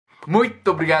Muito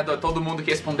obrigado a todo mundo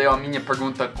que respondeu a minha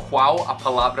pergunta: qual a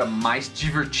palavra mais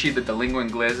divertida da língua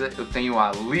inglesa? Eu tenho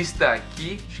a lista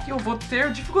aqui. Acho que eu vou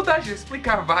ter dificuldade de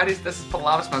explicar várias dessas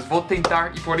palavras, mas vou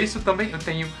tentar, e por isso também eu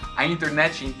tenho a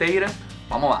internet inteira.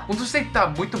 Vamos lá. Quando você está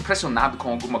muito impressionado com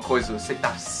alguma coisa, você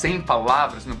está sem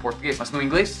palavras no português, mas no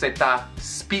inglês você está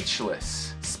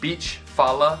speechless. Speech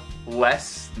fala,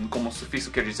 less, como o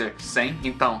sufixo quer dizer sem.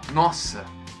 Então, nossa,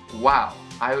 wow,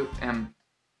 I am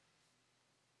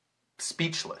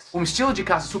speechless. Um estilo de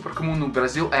casa super comum no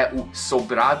Brasil é o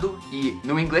sobrado e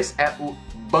no inglês é o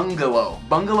bungalow.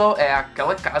 Bungalow é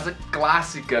aquela casa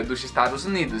clássica dos Estados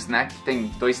Unidos, né? Que tem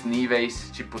 2 níveis,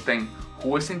 tipo, tem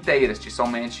ruas inteiras de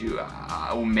somente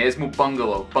o mesmo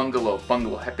bungalow, bungalow,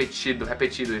 bungalow, repetido,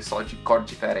 repetido e só de cor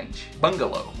diferente.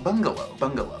 Bungalow, bungalow,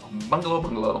 bungalow, bungalow,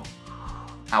 bungalow.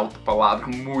 A outra palavra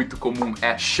muito comum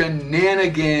é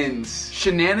shenanigans.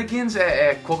 Shenanigans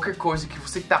é qualquer coisa que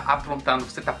você está aprontando,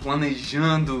 você está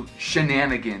planejando.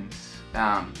 Shenanigans.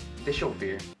 Deixa eu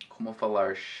ver como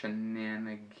falar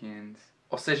shenanigans.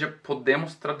 Ou seja,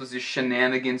 podemos traduzir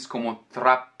shenanigans como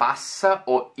trapaça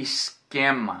ou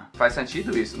esquema. Faz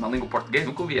sentido isso? Na língua portuguesa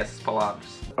nunca ouvi essas palavras.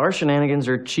 Our shenanigans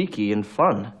are cheeky and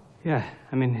fun. Yeah,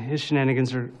 I mean, his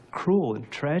shenanigans are cruel and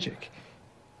tragic.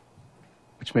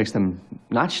 Which makes them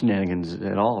not shenanigans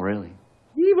at all, really.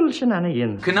 Evil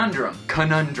shenanigans. Conundrum.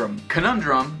 Conundrum.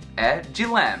 Conundrum é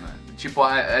dilema. Tipo,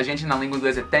 a gente na língua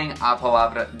inglesa tem a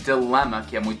palavra dilema,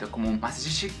 que é muito comum, mas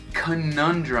existe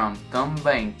conundrum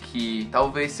também, que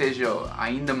talvez seja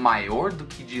ainda maior do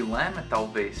que dilema,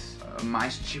 talvez.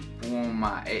 Mais tipo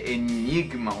uma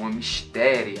enigma, um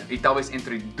mistério. E talvez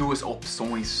entre 2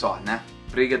 opções só, né?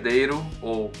 Brigadeiro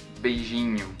ou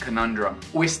beijinho, conundrum.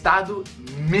 O estado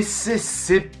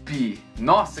Mississippi.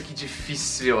 Nossa, que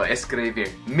difícil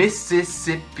escrever.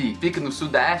 Mississippi. Fica no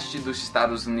sudeste dos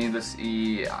Estados Unidos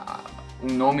e o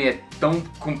nome é tão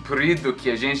comprido que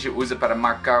a gente usa para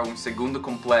marcar um segundo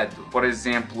completo. Por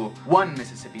exemplo, 1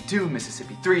 Mississippi, 2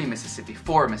 Mississippi, 3 Mississippi,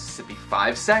 4 Mississippi,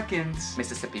 5 seconds.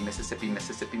 Mississippi, Mississippi,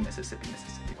 Mississippi, Mississippi,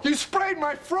 Mississippi. You sprayed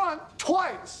my front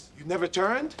twice. You never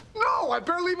turned? No, I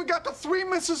barely even got to 3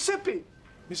 Mississippi.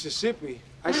 Mississippi?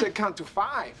 I said count to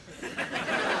 5.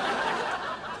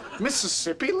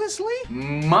 Mississippi, Leslie?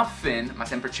 Muffin,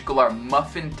 mas em particular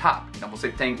muffintop. Então você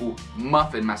tem o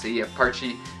muffin, mas aí a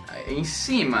parte em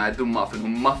cima do muffin, o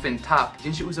muffintop. A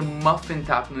gente usa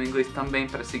muffintop no inglês também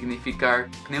para significar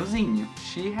pneuzinho.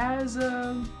 She has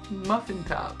a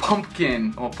muffintop.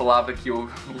 Pumpkin, uma palavra que eu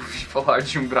ouvi falar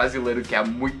de um brasileiro que é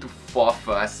muito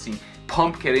fofa, assim.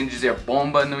 Pump querendo dizer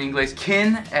bomba no inglês.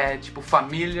 Kin é tipo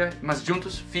família, mas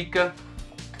juntos fica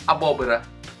abóbora.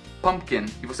 Pumpkin.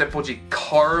 E você pode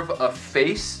carve a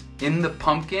face in the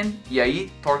pumpkin e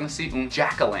aí torna-se um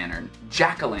jack-o'-lantern.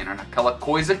 Jack-o'-lantern, aquela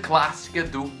coisa clássica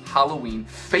do Halloween,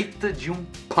 feita de um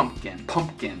pumpkin.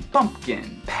 Pumpkin.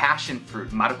 Pumpkin. Passion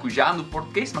fruit. Maracujá no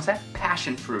português, mas é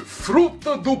passion fruit.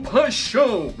 Fruta do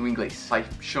paixão no inglês.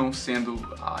 Paixão sendo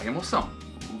a emoção.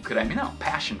 O creme não,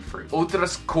 passion fruit.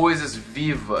 Outras coisas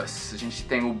vivas, a gente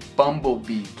tem o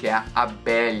bumblebee, que é a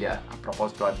abelha. A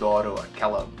propósito, eu adoro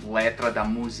aquela letra da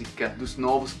música dos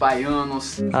Novos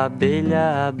Baianos.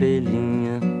 Abelha,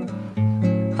 abelhinha,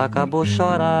 acabou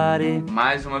chorar.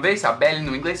 Mais uma vez, abelha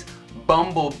no inglês,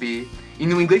 bumblebee. E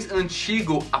no inglês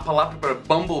antigo, a palavra para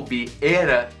bumblebee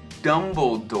era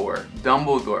Dumbledore.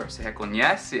 Dumbledore, você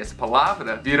reconhece essa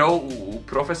palavra? Virou o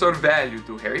professor velho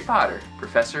do Harry Potter.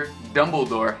 Professor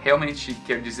Dumbledore realmente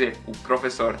quer dizer o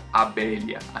professor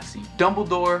abelha, assim.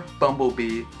 Dumbledore,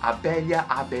 bumblebee, abelha,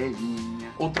 abelhinha.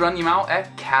 Outro animal é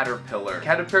caterpillar.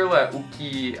 Caterpillar é o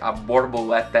que a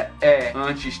borboleta é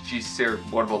antes de ser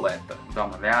borboleta. Dá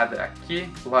uma olhada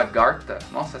aqui. Lagarta.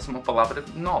 Nossa, essa é uma palavra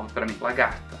nova para mim.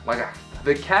 Lagarta. Lagarta.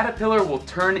 The caterpillar will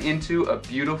turn into a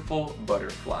beautiful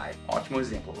butterfly. Ótimo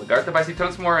exemplo. Lagarta vai se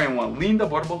transformar em uma linda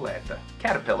borboleta.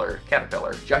 Caterpillar,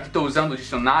 caterpillar. Já que estou usando o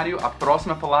dicionário, a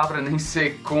próxima palavra, nem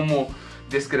sei como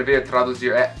descrever,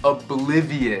 traduzir, é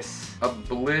oblivious.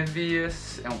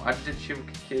 Oblivious é um adjetivo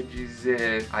que quer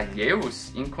dizer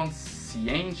alheios,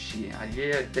 inconsciente,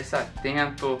 alheio,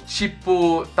 desatento.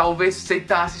 Tipo, talvez você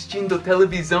tá assistindo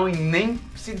televisão e nem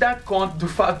se dá conta do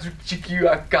fato de que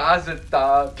a casa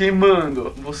tá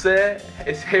queimando. Você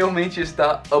realmente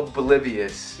está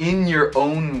oblivious. In your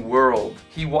own world.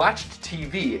 He watched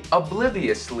TV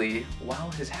obliviously while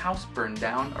his house burned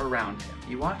down around him.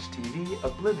 He watched TV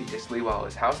obliviously while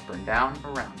his house burned down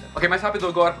around him. Ok, mais rápido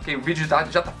agora, porque o vídeo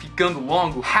já tá ficando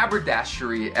longo.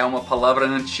 Haberdashery é uma palavra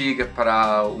antiga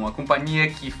para uma companhia companhia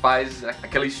que faz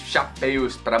aqueles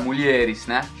chapéus para mulheres,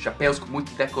 né? Chapéus com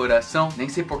muita decoração. Nem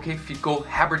sei por que ficou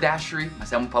haberdashery,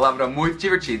 mas é uma palavra muito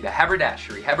divertida.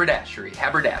 Haberdashery, haberdashery,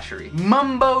 haberdashery.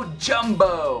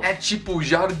 Mumbo-jumbo é tipo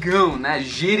jargão, né?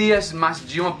 Gírias, mas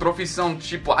de uma profissão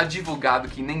tipo advogado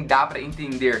que nem dá pra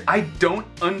entender. I don't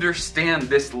understand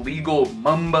this legal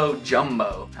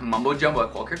mumbo-jumbo. Mumbo-jumbo é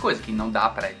qualquer coisa que não dá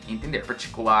pra entender.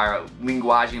 Particular,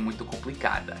 linguagem muito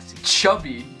complicada. Assim.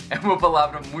 Chubby é uma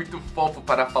palavra muito fofa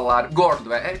para falar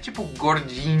gordo. É tipo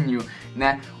gordinho,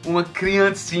 né? Uma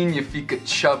criancinha fica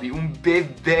chubby. Um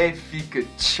bebê fica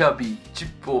chubby.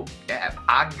 Tipo, é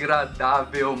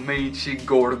agradavelmente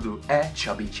gordo. É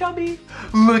chubby chubby.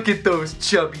 Look at those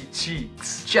chubby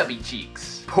cheeks. Chubby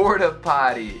cheeks.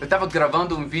 Porta-potty. Eu tava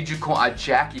gravando um vídeo com a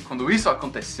Jackie quando isso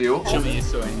aconteceu. Chame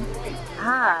isso em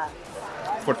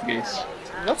português.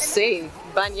 Não sei.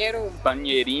 Banheiro.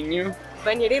 Banheirinho.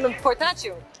 Banheirinho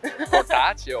portátil?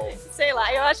 Portátil? Sei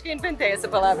lá, eu acho que inventei essa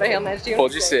palavra realmente.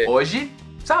 Pode ser. Hoje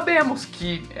sabemos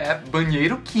que é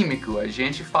banheiro químico. A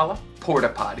gente fala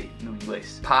porta-potty no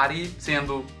inglês. Potty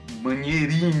sendo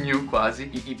banheirinho quase.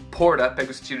 E porta pega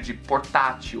o estilo de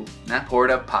portátil, né?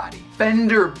 Porta-potty.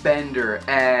 Fender-bender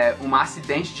é um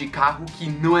acidente de carro que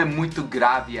não é muito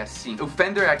grave assim. O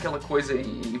fender é aquela coisa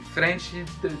em frente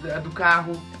do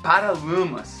carro.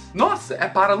 Para-lamas. Nossa, é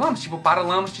para-lamas, tipo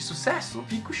para-lamas de sucesso.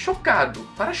 Fico chocado.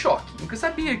 Para-choque. Nunca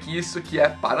sabia que isso aqui é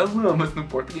para-lamas no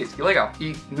português. Que legal.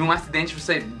 E num acidente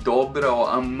você dobra ou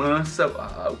amansa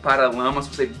o para-lamas,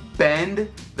 você bend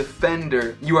the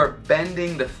fender. You are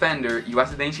bending the fender. E o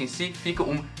acidente em si fica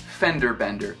um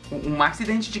fender-bender. Um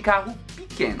acidente de carro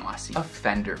pequeno, assim. A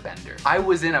fender-bender. I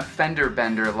was in a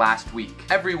fender-bender last week.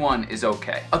 Everyone is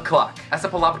okay. O'clock. Essa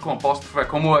palavra com apóstrofo é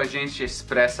como a gente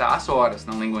expressa as horas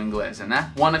na língua inglesa,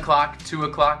 né? 1 o'clock, 2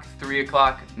 o'clock, 3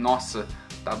 o'clock. Nossa,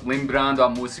 tá lembrando a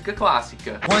música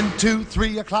clássica. 1, 2,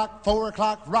 3 o'clock, 4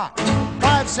 o'clock, rock.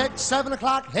 5, 6, 7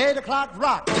 o'clock, 8 o'clock,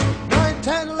 rock. 9,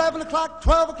 10, 11 o'clock,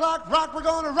 12 o'clock, rock. We're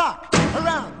gonna rock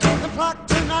around the clock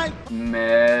tonight.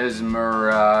 Mesmerize.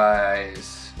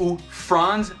 O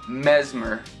Franz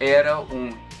Mesmer era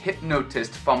um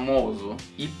hipnotista famoso,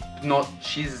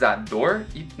 hipnotizador,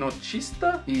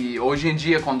 hipnotista. E hoje em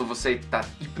dia, quando você está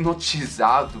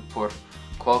hipnotizado por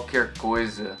qualquer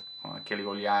coisa, com aquele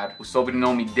olhar, o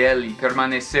sobrenome dele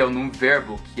permaneceu num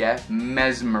verbo que é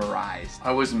mesmerized.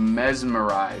 I was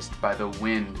mesmerized by the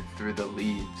wind through the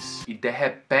leaves. E de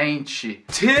repente,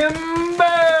 timber!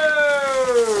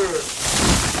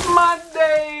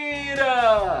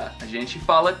 Madeira! A gente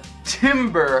fala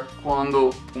timber quando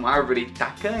uma árvore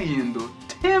tá caindo.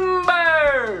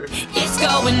 Timber! It's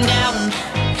going down.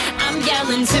 I'm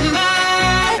yelling timber.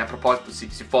 A propósito, se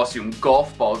fosse um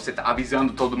golf ball, você tá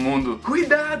avisando todo mundo,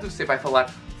 cuidado, você vai falar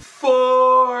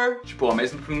for. Tipo, a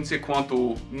mesma pronúncia quanto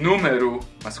o número,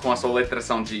 mas com a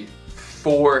soletração de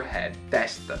forehead,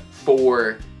 testa,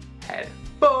 forehead.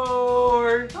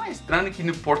 For. Não é estranho que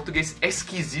no português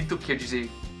esquisito quer dizer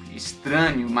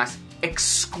estranho, mas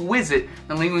exquisite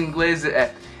na língua inglesa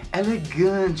é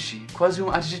elegante, quase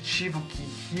um adjetivo que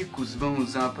ricos vão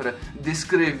usar para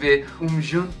descrever um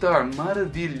jantar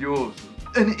maravilhoso.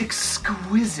 An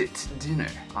exquisite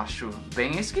dinner. Acho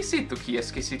bem esquisito que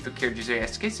esquisito quer dizer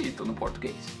esquisito no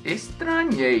português.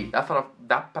 Estranhei.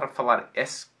 Dá para falar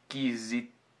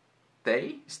esquisitei?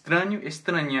 Estranho,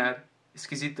 estranhar.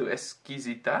 Esquisito,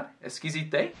 esquisitar?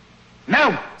 Esquisitei?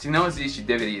 Não! Se não existe,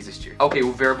 deveria existir. Ok,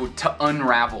 o verbo to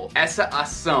unravel. Essa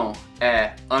ação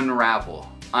é unravel.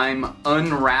 I'm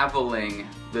unraveling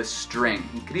the string.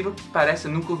 Incrível que pareça,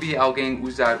 nunca ouvi alguém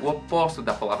usar o oposto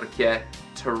da palavra, que é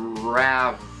to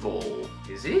ravel.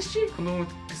 Existe? Quando uma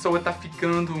pessoa tá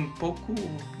ficando um pouco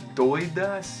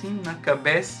doida assim na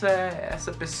cabeça,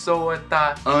 essa pessoa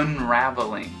tá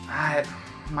unraveling.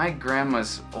 My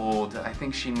grandma's old. I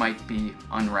think she might be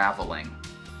unraveling.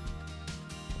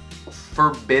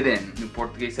 Forbidden, no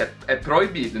português é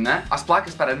proibido, né? As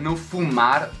placas para não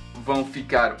fumar vão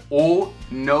ficar ou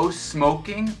no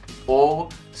smoking ou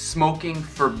smoking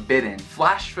forbidden.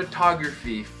 Flash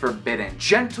photography forbidden.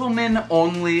 Gentlemen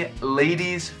only,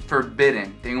 ladies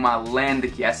forbidden. Tem uma lenda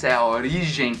que essa é a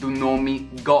origem do nome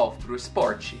golf pro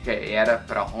esporte. Que era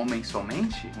para homens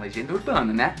somente, legenda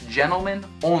urbana, né? Gentlemen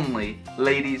only,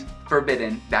 ladies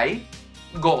forbidden. Daí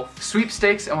golf.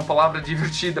 Sweepstakes é uma palavra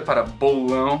divertida para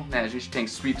bolão, né? A gente tem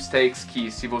sweepstakes que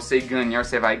se você ganhar,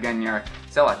 você vai ganhar,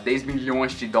 sei lá, 10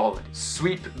 milhões de dólares.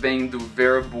 Sweep vem do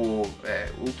verbo,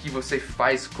 o que você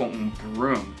faz com um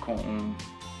broom, com um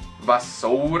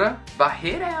vassoura.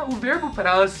 Varrer é o verbo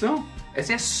para a ação.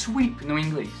 Esse é sweep no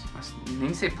inglês, mas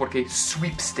nem sei por que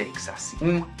sweepstakes assim.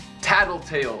 Um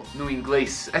tattletale no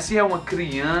inglês. Essa é uma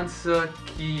criança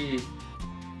que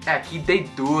dei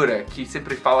dura, que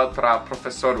sempre fala para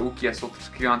professor o que as outras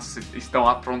crianças estão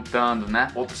aprontando, né?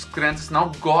 Outras crianças não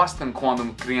gostam quando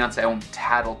uma criança é um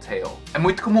tattletale. É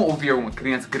muito comum ouvir uma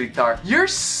criança gritar "You're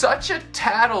such a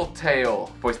tattletale",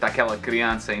 pois daquela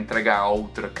criança entregar a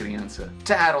outra criança.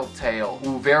 Tattletale.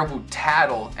 O verbo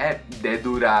tattle é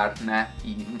dedurar, né?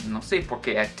 E não sei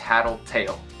porque é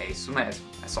tattletale. É isso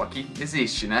mesmo. É só que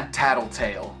existe, né?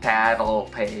 Tattletale.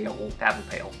 Tattletale.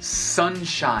 Tattletale.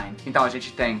 Sunshine. Então a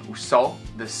gente tem o sol,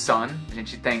 the sun. A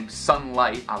gente tem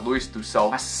sunlight, a luz do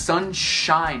sol. Mas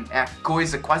sunshine é a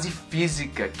coisa quase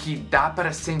física que dá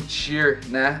para sentir,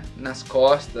 né? Nas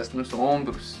costas, nos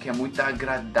ombros, que é muito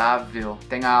agradável.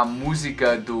 Tem a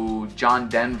música do John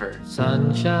Denver.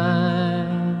 Sunshine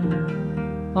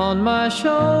on my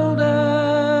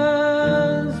shoulders.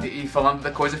 E falando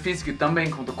da coisa física também,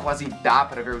 quando quase dá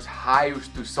para ver os raios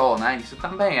do sol, né? Isso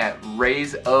também é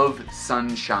rays of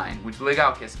sunshine. Muito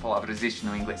legal que essa palavra existe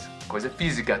no inglês. Coisa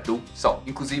física do sol.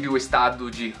 Inclusive o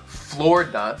estado de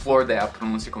Florida, Florida é a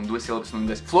pronúncia com 2 sílabas no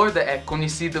inglês. Florida é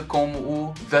conhecida como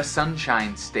o The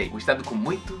Sunshine State. O estado com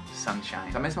muito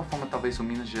sunshine. Da mesma forma, talvez o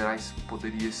Minas Gerais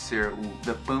poderia ser o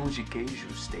The Pão de Queijo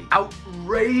State.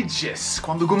 Outrageous.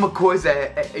 Quando alguma coisa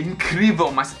é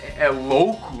incrível, mas é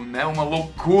louco, né? Uma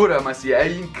loucura, mas é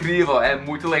incrível, é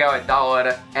muito legal, é da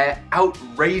hora. É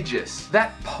outrageous.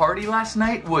 That party last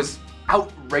night was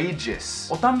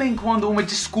outrageous. Ou também quando uma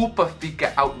desculpa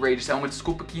fica outrageous, é uma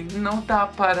desculpa que não dá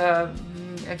para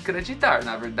acreditar,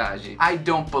 na verdade. I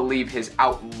don't believe his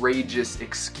outrageous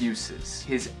excuses.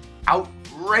 His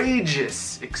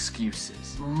outrageous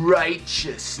excuses.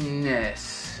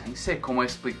 Righteousness. Nem sei como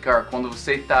explicar. Quando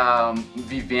você está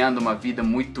vivendo uma vida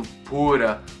muito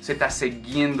pura, você está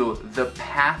seguindo the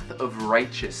path of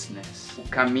righteousness. O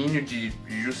caminho de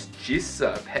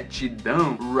justiça,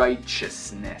 retidão,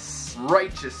 righteousness.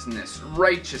 Righteousness,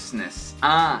 righteousness.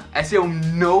 Esse é um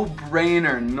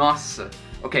no-brainer, nossa.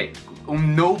 Ok, um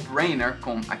no-brainer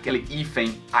com aquele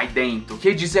hífen aí dentro.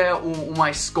 Quer dizer uma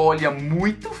escolha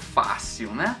muito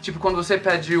fácil, né? Tipo quando você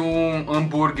pede um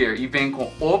hambúrguer e vem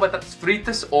com ou batatas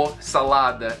fritas ou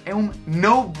salada. É um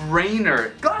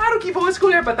no-brainer. Claro que vou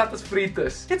escolher batatas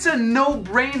fritas. It's a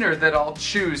no-brainer that I'll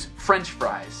choose French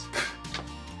fries.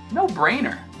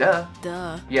 No-brainer. Duh.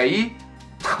 E aí...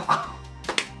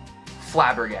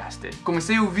 flabbergasted.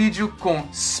 Comecei o vídeo com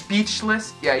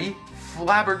speechless e aí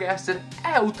flabbergasted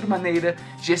é outra maneira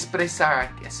de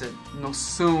expressar essa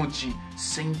noção de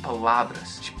sem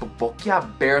palavras. Tipo,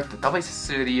 boquiaberto. Talvez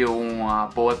seria uma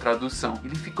boa tradução.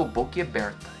 Ele ficou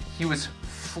boquiaberta. He was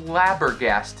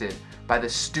flabbergasted by the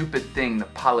stupid thing the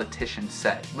politician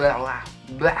said. Blah, blah,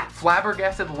 blah.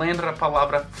 Flabbergasted lembra a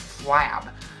palavra flab.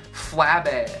 Flab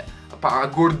é a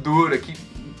gordura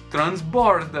que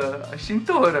transborda a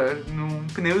cintura num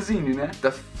pneuzinho, né?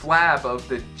 The flab of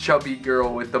the chubby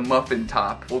girl with the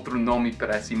muffintop. Outro nome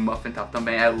para esse muffintop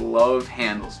também é love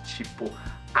handles, tipo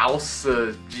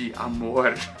alça de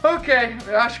amor. Ok,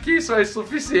 eu acho que isso é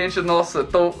suficiente. Nossa,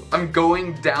 I'm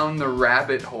going down the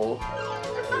rabbit hole.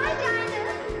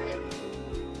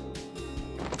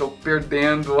 Tô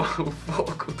perdendo o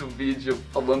foco do vídeo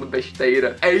falando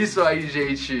besteira. É isso aí,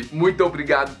 gente. Muito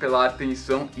obrigado pela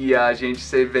atenção e a gente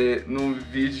se vê no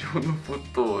vídeo no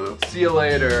futuro. See you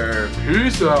later.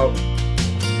 Peace out.